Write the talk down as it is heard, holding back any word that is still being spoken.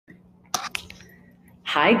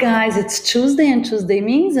Hi guys, it's Tuesday and Tuesday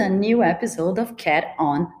means a new episode of Cat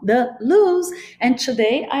on the Loose. And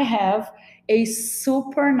today I have a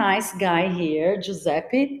super nice guy here,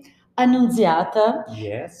 Giuseppe Annunziata.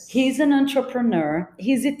 Yes. He's an entrepreneur.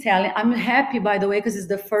 He's Italian. I'm happy, by the way, because it's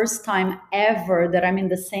the first time ever that I'm in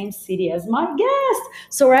the same city as my guest.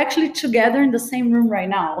 So we're actually together in the same room right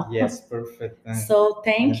now. Yes, perfect. So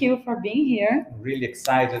thank you for being here. I'm really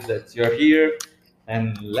excited that you're here.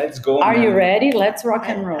 And let's go. Are you ready? Let's rock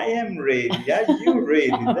and roll. I am ready. Are you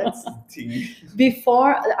ready? That's the thing.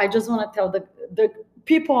 Before, I just want to tell the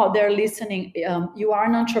people out there listening, you are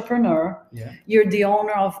an entrepreneur. Yeah. You're the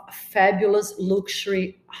owner of fabulous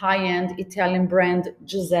luxury high-end Italian brand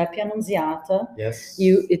Giuseppe Annunziata. Yes.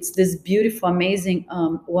 It's this beautiful, amazing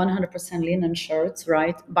 100% linen shirts,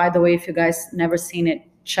 right? By the way, if you guys never seen it,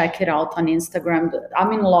 check it out on Instagram.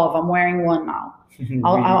 I'm in love. I'm wearing one now.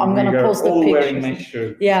 I'm gonna post the pictures. Wearing my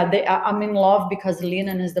shirt. Yeah, I'm in love because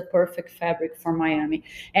linen is the perfect fabric for Miami.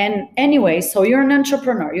 And anyway, so you're an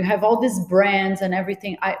entrepreneur. You have all these brands and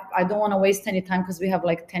everything. I don't want to waste any time because we have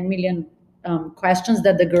like 10 million questions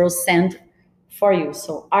that the girls send for you.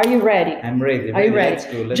 So are you ready? I'm ready. Are you ready? Let's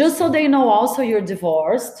go. Just so they know, also you're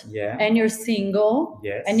divorced. Yeah. And you're single.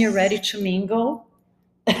 Yes. And you're ready to mingle.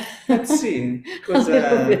 Let's see. Because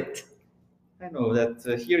I know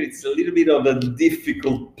that here it's a little bit of a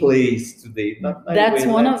difficult place today. But that's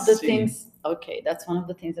one of the things. Okay, that's one of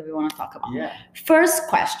the things that we want to talk about. Yeah. First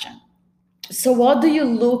question. So what do you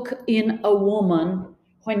look in a woman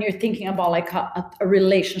when you're thinking about like a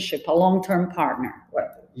relationship, a long-term partner?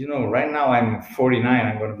 Well, right now I'm 49.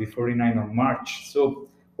 I'm going to be 49 on March. So,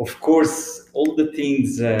 of course, all the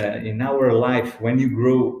things in our life, when you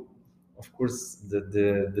grow, of course,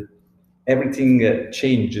 the everything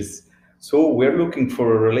changes. So we're looking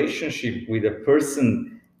for a relationship with a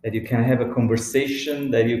person that you can have a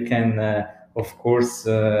conversation, that you can, of course,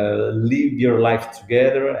 live your life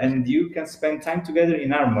together, and you can spend time together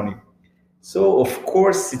in harmony. So, of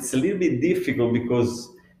course, it's a little bit difficult because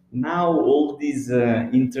now all these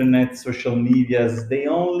internet, social medias, they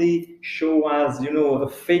only show us, a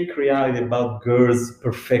fake reality about girls'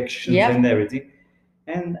 perfections and everything.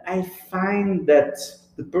 And I find that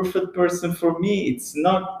the perfect person for me, it's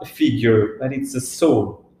not a figure, but it's a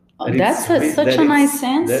soul. That's such a nice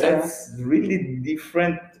answer. That's really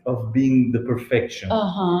different of being the perfection.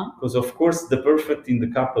 Because of course, the perfect in the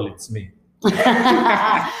couple, it's me.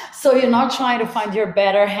 So you're not trying to find your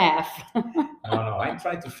better half. No, I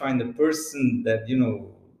try to find a person that,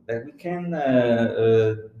 that we can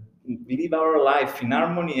live our life in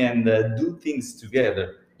harmony and do things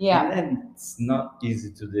together. Yeah. And it's not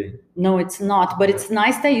easy today. No, it's not. But it's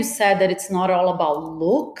nice that you said that it's not all about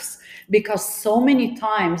looks, because so many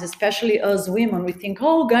times, especially us women, we think,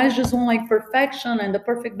 oh, guys just want like perfection and the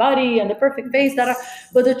perfect body and the perfect face.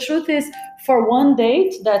 But the truth is, for one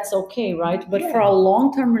date, that's okay, right? But for a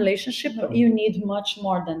long-term relationship, you need much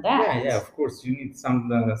more than that. Yeah, of course. You need some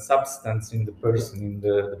substance in the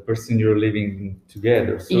person you're living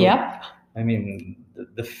together. So, yep. I mean,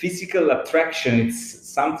 the physical attraction, it's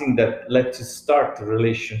something that lets you start a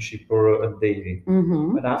relationship or a dating.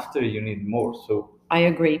 Mm-hmm. But after, you need more. So I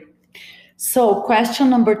agree. So question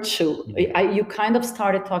number 2, you kind of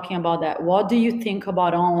started talking about that. What do you think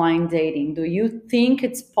about online dating? Do you think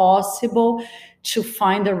it's possible to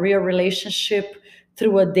find a real relationship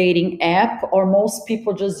through a dating app, or most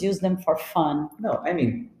people just use them for fun? No, I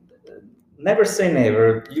mean, never say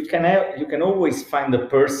never. You can always find a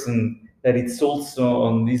person that it's also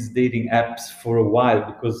on these dating apps for a while,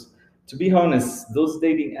 because to be honest, those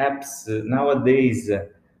dating apps nowadays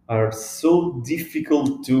are so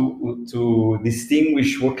difficult to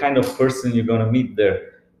distinguish what kind of person you're going to meet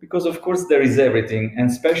there, because of course there is everything,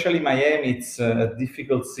 and especially Miami, it's a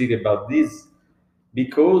difficult city about this,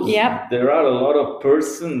 because there are a lot of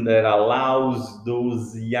person that allows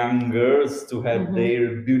those young girls to have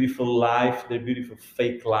their beautiful life, their beautiful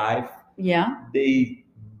fake life. They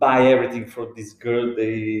buy everything for this girl.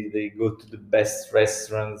 They go to the best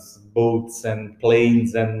restaurants, boats and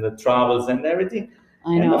planes and the travels and everything.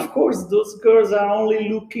 I know. And of course, those girls are only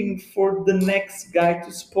looking for the next guy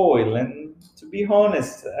to spoil. And to be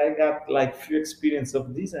honest, I got like few experience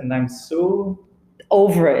of this, and I'm so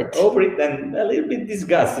over it and a little bit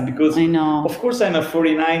disgusted, because I know. Of course, I'm a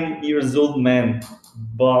 49 years old man,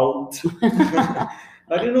 bald.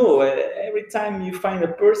 But every time you find a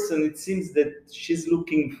person, it seems that she's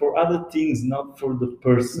looking for other things, not for the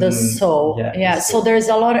person. The soul. Yeah. So there's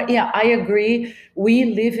a lot of, I agree. We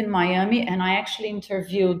live in Miami, and I actually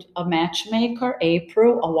interviewed a matchmaker,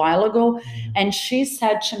 April, a while ago. And she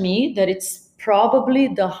said to me that it's probably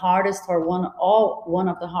the hardest or one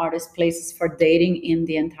of the hardest places for dating in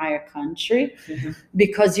the entire country.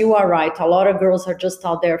 Because you are right, a lot of girls are just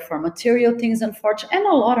out there for material things and fortune, and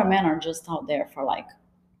a lot of men are just out there for like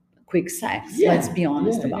quick sex. Let's be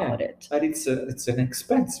honest about it. But it's an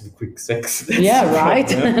expensive quick sex. Right.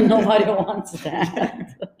 Nobody wants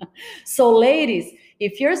that. So ladies,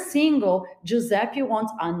 if you're single, Giuseppe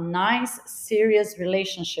wants a nice, serious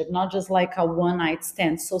relationship, not just like a one-night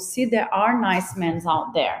stand. So see, there are nice men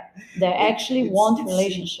out there that actually want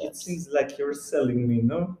relationships. It seems like you're selling me,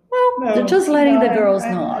 no? Well, no, just letting the girls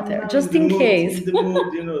know out there, just in case. In the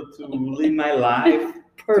mood, to live my life.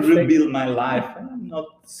 Perfect. To rebuild my life. I'm not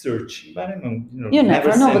searching, but I don't, you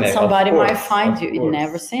never know, but somebody might find you. You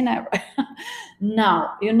never say never.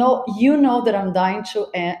 Now, you know that I'm dying to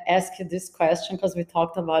ask you this question because we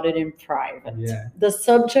talked about it in private. Yeah. The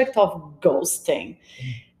subject of ghosting.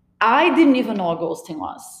 I didn't even know what ghosting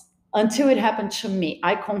was until it happened to me.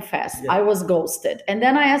 I confess, I was ghosted. And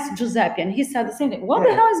then I asked Giuseppe, and he said the same thing. What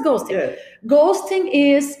the hell is ghosting? Yeah. Ghosting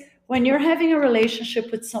is when you're having a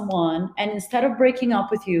relationship with someone and instead of breaking up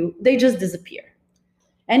with you, they just disappear.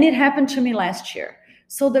 And it happened to me last year.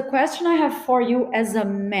 So the question I have for you as a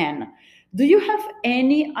man, do you have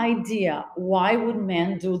any idea why would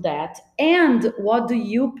men do that? And what do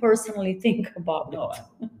you personally think about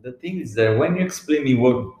it? The thing is that when you explain me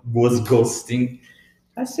what was ghosting,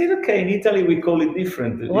 I said, okay, in Italy we call it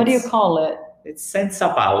different. What do you call it? It's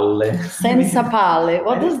senza palle. Senza palle.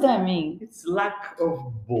 What does that mean? It's lack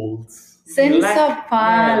of balls. Senza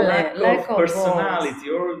palle. Lack of personality,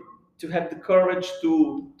 or to have the courage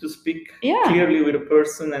to speak clearly with a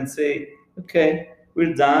person and say, okay,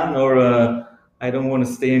 we're done, or I don't want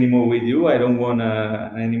to stay anymore with you. I don't want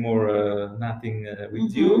anymore nothing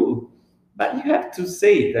with you. But you have to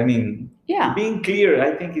say it. I mean, being clear,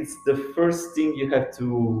 I think it's the first thing you have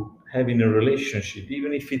to have in a relationship,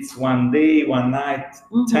 even if it's one day, one night,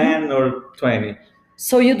 10 or 20.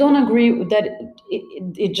 So you don't agree that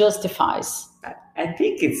it justifies? I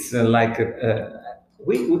think it's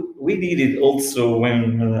we did it also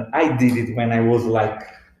when I did it when I was like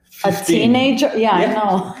 15. A teenager? Yeah. I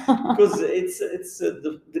know. Because it's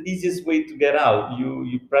the easiest way to get out.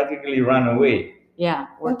 You practically run away. Yeah,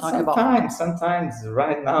 we're talking about. Sometimes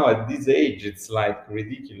right now at this age, it's like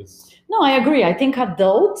ridiculous. No, I agree. I think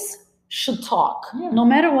adults should talk. No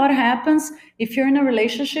matter what happens, if you're in a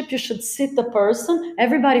relationship, you should sit the person.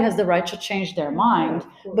 Everybody has the right to change their mind,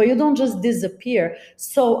 but you don't just disappear.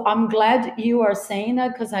 So I'm glad you are saying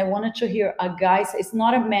that, because I wanted to hear a guy say it's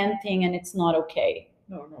not a man thing and it's not okay.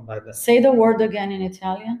 No, but that. Say the word again in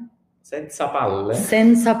Italian. Senza palle.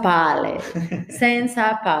 Senza palle.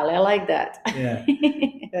 Senza palle. I like that. Yeah.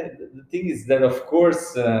 The thing is that, of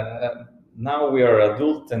course, now we are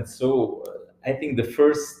adult, and so I think the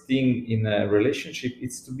first thing in a relationship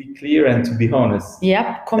is to be clear and to be honest.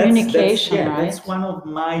 Yep, communication, right? That's one of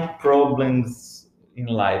my problems in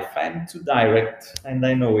life. I'm too direct, and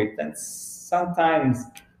I know it. And sometimes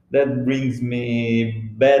that brings me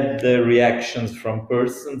bad reactions from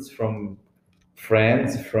persons, from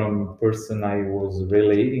friends, from person I was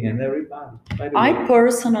relating, and everybody. I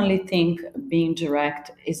personally think being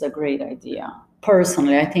direct is a great idea.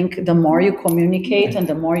 Personally, I think the more you communicate and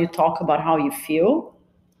the more you talk about how you feel,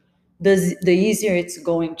 the easier it's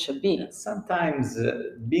going to be. Sometimes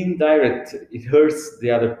being direct, it hurts the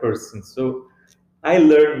other person. So I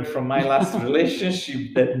learned from my last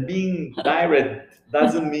relationship that being direct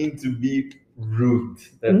doesn't mean to be rude.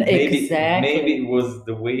 That maybe it was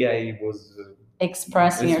the way I was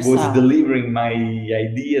expressing yourself. Was delivering my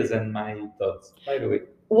ideas and my thoughts. By the way.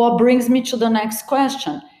 What brings me to the next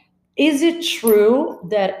question. Is it true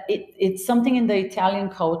that it's something in the Italian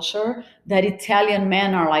culture that Italian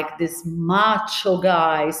men are like these macho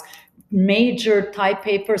guys, major type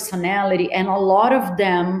A personality, and a lot of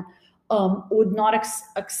them would not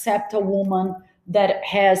accept a woman that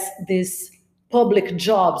has this public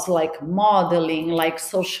jobs like modeling, like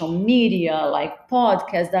social media, like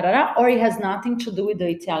podcasts, or it has nothing to do with the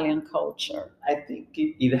Italian culture? I think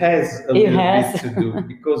it has a little bit to do,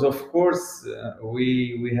 because of course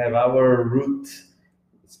we have our root,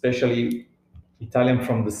 especially Italian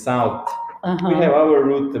from the South. We have our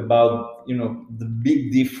root about, the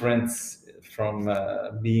big difference from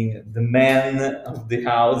being the man of the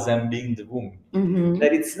house and being the woman.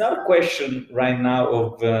 That it's not a question right now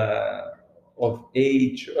of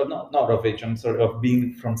age, or not of age, I'm sorry, of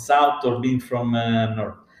being from South or being from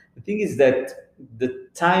North. The thing is that the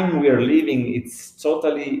time we are living, it's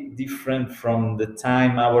totally different from the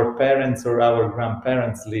time our parents or our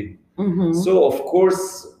grandparents lived. So of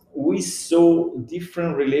course we saw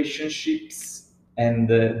different relationships and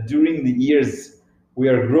during the years we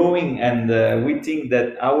are growing, and we think that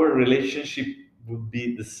our relationship would be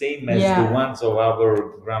the same as the ones of our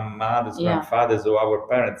grandmothers, grandfathers, or our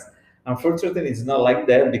parents. Unfortunately, it's not like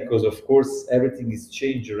that, because of course everything is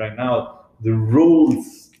changed right now. The roles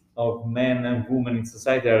of men and women in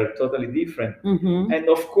society are totally different. And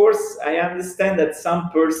of course, I understand that some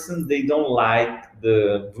person, they don't like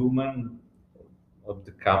the woman of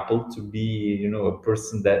the couple to be, a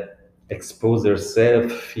person that expose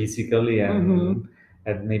herself physically,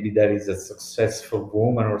 and maybe that is a successful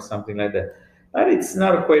woman or something like that. But it's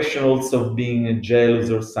not a question also of being jealous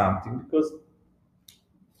or something, because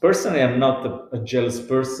personally, I'm not a jealous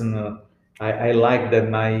person. I like that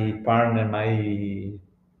my partner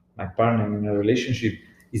in a relationship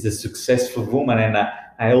is a successful woman, and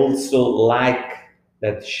I also like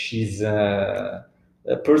that she's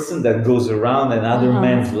a person that goes around and other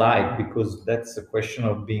men's life, because that's a question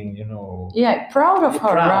of being, proud of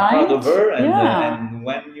her, right? Proud of her, and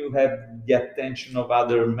when you have the attention of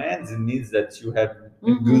other men, it means that you have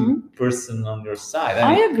a good person on your side.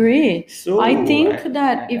 I agree. So I think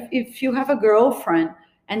that if you have a girlfriend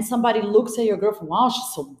and somebody looks at your girlfriend, wow,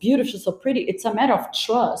 she's so beautiful, she's so pretty, it's a matter of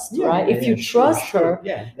trust, right? If you trust her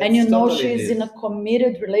and you know she's in a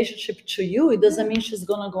committed relationship to you, it doesn't mean she's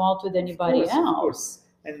going to go out with anybody else. Of course.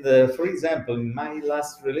 And for example, in my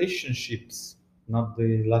last relationships, not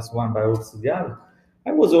the last one, but also the other,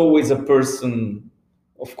 I was always a person.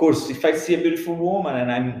 Of course, if I see a beautiful woman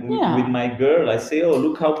and I'm with my girl, I say, "Oh,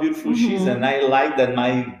 look how beautiful she is," and I like that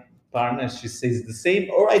my partner, she says the same.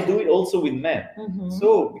 Or I do it also with men. So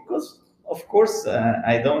because of course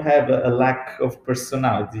I don't have a lack of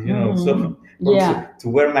personality, so to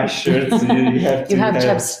wear my shirts, you have to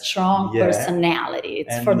have strong personality.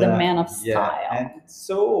 It's for the man of style. And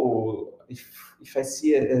so if I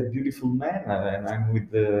see a beautiful man and I'm with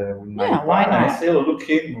my partner, I say, "Oh, look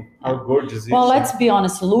him, how gorgeous he is." Well, let's be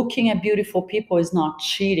honest. Looking at beautiful people is not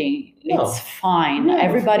cheating. No. It's fine.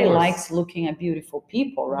 Everybody likes looking at beautiful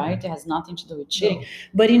people, right? It has nothing to do with cheating.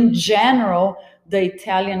 But in general, the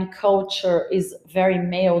Italian culture is very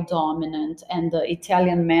male dominant, and the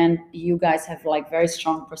Italian men, you guys have like very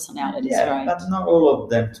strong personalities, right? But not all of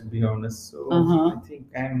them, to be honest. So I think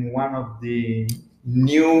I'm one of the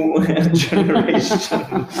new generation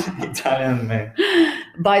Italian men.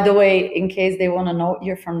 By the way, in case they want to know,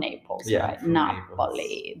 you're from Naples, right? From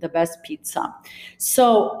Napoli, the best pizza.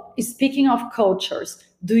 So speaking of cultures,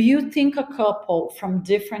 do you think a couple from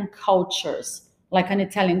different cultures, like an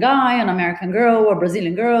Italian guy, an American girl, or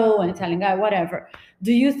Brazilian girl, an Italian guy, whatever,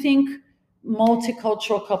 do you think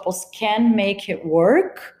multicultural couples can make it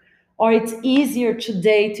work? Or it's easier to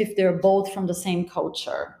date if they're both from the same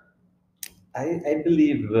culture? I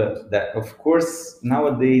believe that, of course,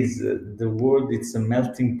 nowadays the world, it's a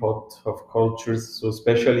melting pot of cultures. So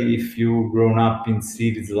especially if you've grown up in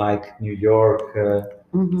cities like New York,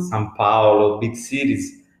 São Paulo, big cities,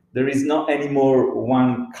 there is not anymore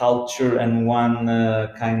one culture and one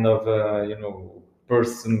kind of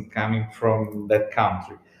person coming from that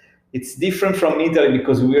country. It's different from Italy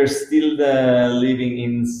because we are still living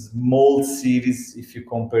in small cities if you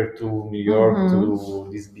compare to New York, to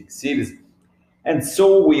these big cities. And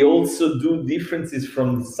so we also do differences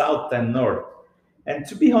from south and north. And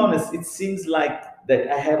to be honest, it seems like that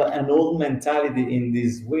I have an old mentality in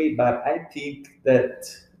this way, but I think that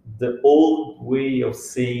the old way of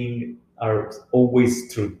saying are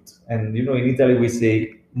always truth. And in Italy we say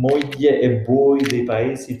moglie e boi dei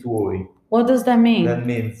paesi tuoi. What does that mean? That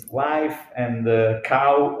means wife and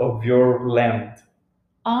cow of your land.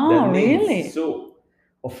 Oh, really? So,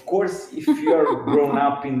 of course, if you are grown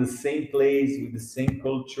up in the same place, with the same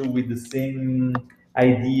culture, with the same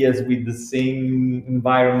ideas, with the same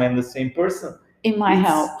environment, the same person, it might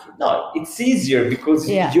help. No, it's easier because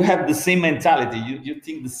you have the same mentality. You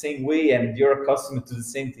think the same way and you're accustomed to the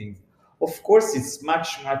same things. Of course, it's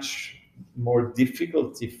much, much more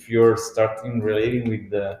difficult if you're starting relating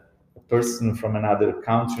with a person from another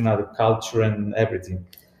country, another culture, and everything.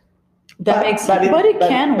 That makes sense. But it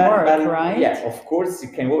can work, right? Yeah, of course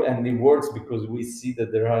it can work, and it works because we see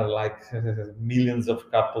that there are like millions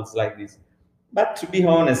of couples like this. But to be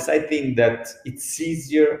honest, I think that it's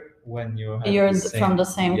easier when you're from the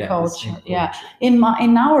same culture. Yeah. In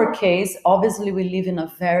our case, obviously we live in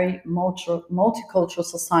a very multicultural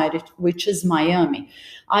society, which is Miami.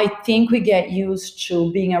 I think we get used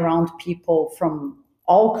to being around people from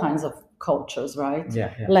all kinds of cultures, right?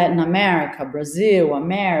 Latin America, Brazil,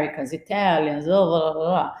 Americans, Italians, blah, blah,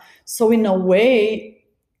 blah. So in a way,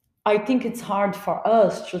 I think it's hard for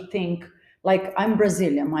us to think, like, I'm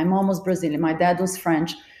Brazilian, my mom was Brazilian, my dad was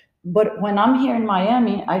French. But when I'm here in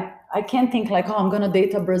Miami, I can't think like, oh, I'm gonna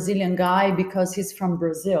date a Brazilian guy because he's from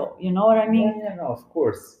Brazil. You know what I mean? Yeah, no, of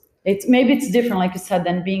course. Maybe it's different, like you said,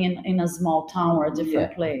 than being in a small town or a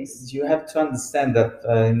different place. You have to understand that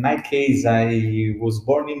in my case, I was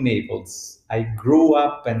born in Naples. I grew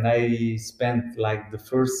up and I spent like the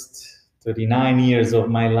first 39 years of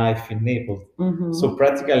my life in Naples. Mhm. So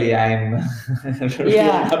practically I'm a real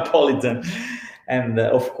Yeah. Napolitan. And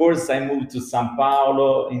of course, I moved to São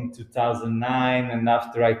Paulo in 2009. And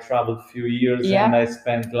after I traveled a few years Yeah. and I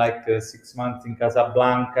spent like 6 months in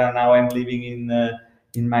Casablanca. Now I'm living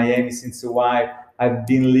in Miami since a while. I've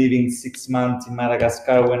been living 6 months in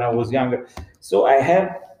Madagascar when I was younger. So I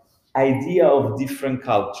have idea of different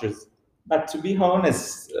cultures. But to be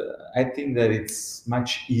honest, I think that it's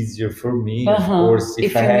much easier for me, of course,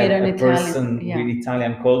 if I you meet have an a person Italian, yeah. with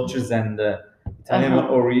Italian cultures and Italian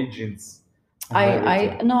origins. And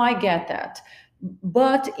everything. I get that.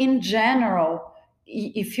 But in general,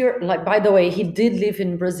 if you're like, by the way, he did live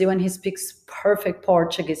in Brazil and he speaks perfect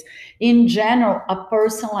Portuguese. In general, a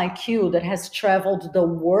person like you that has traveled the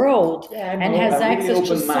world and has I'm really access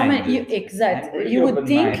to so many, open-minded. exactly. I'm really You would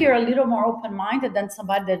think open-minded. you're a little more open-minded than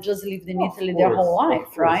somebody that just lived in Of Italy their whole course, of life,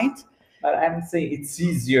 course. right? But I'm saying it's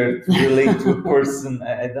easier to relate to a person.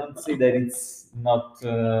 I don't say that it's not,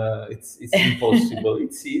 it's impossible.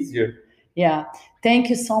 It's easier. Yeah. Thank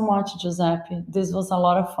you so much, Giuseppe. This was a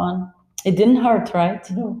lot of fun. It didn't hurt, right?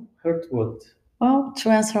 No, hurt what? Well, to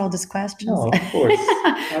answer all these questions. No, of course.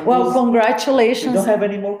 Well, congratulations. You don't have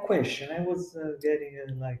any more questions. I was getting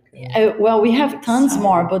well, we have tons excited.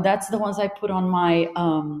 more, but that's the ones I put on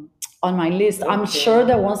my list. I'm Okay. sure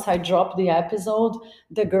that once I drop the episode,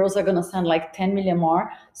 the girls are gonna send like 10 million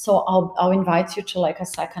more. So I'll invite you to like a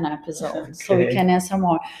second episode so we Okay. can answer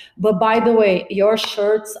more. But by the way, your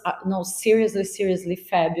shirts are no, seriously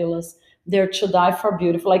fabulous. They're to die for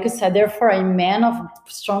beautiful. Like you said, they're for a man of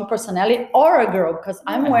strong personality or a girl, because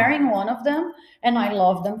I'm wearing one of them and I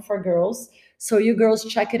love them for girls. So you girls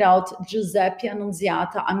check it out, Giuseppe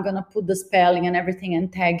Annunziata. I'm gonna put the spelling and everything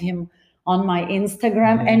and tag him on my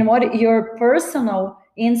Instagram. And what your personal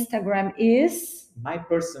Instagram is? My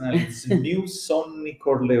personal is New Sonny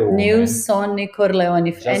Corleone. New Sonny Corleone.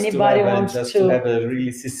 If anybody wants to have a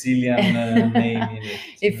really Sicilian name in it.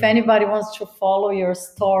 If anybody wants to follow your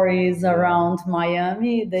stories around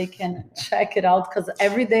Miami, they can check it out, because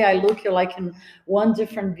every day I look, you're like in one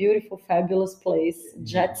different beautiful, fabulous place,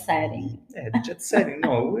 jet setting. Yeah, jet setting.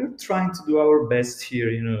 No, we're trying to do our best here,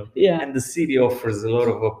 Yeah. And the city offers a lot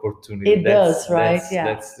of opportunity. It does, right? Yeah.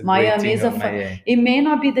 That's the Miami great is thing of fun. Miami. It may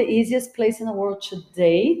not be the easiest place in the world to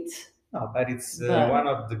date. No, but it's one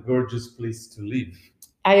of the gorgeous places to live.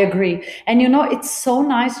 I agree. And it's so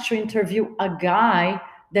nice to interview a guy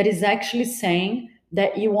that is actually saying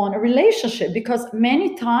that you want a relationship, because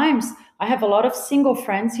many times I have a lot of single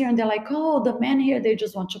friends here and they're like, oh, the men here, they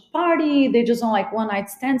just want to party. They just want like one night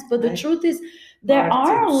stands. But the truth is there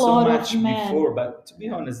are a lot of men. Before, but to be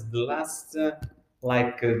honest, the last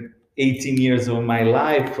 18 years of my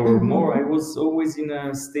life or more, I was always in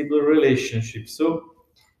a stable relationship. So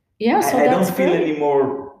I don't feel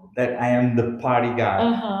anymore that I am the party guy.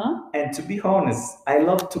 And to be honest, I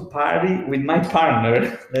love to party with my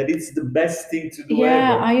partner. That it's the best thing to do ever.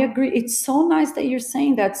 Yeah, I agree. It's so nice that you're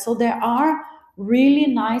saying that. So there are really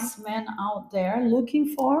nice men out there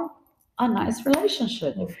looking for a nice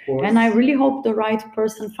relationship. Of course. And I really hope the right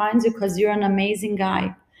person finds you, because you're an amazing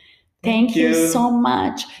guy. Thank you so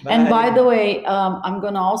much. Bye. And by the way, I'm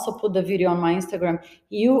going to also put the video on my Instagram.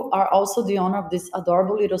 You are also the owner of these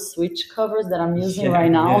adorable little switch covers that I'm using right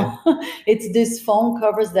now. Yeah. It's these phone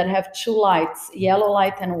covers that have two lights, yellow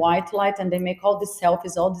light and white light, and they make all these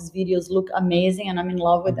selfies, all these videos look amazing, and I'm in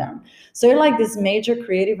love with them. So you're like this major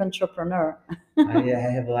creative entrepreneur. I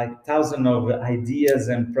have like thousands of ideas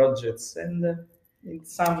and projects, and in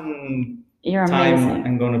some You're time amazing.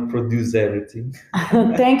 I'm going to produce everything.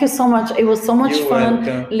 Thank you so much. It was so much fun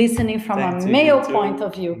welcome. listening from a male point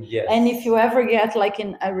of view. Yes. And if you ever get like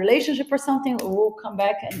in a relationship or something, we'll come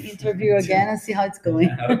back and interview again and see how it's going.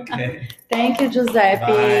 Okay. Thank you, Giuseppe.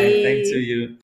 Bye. Thanks to you.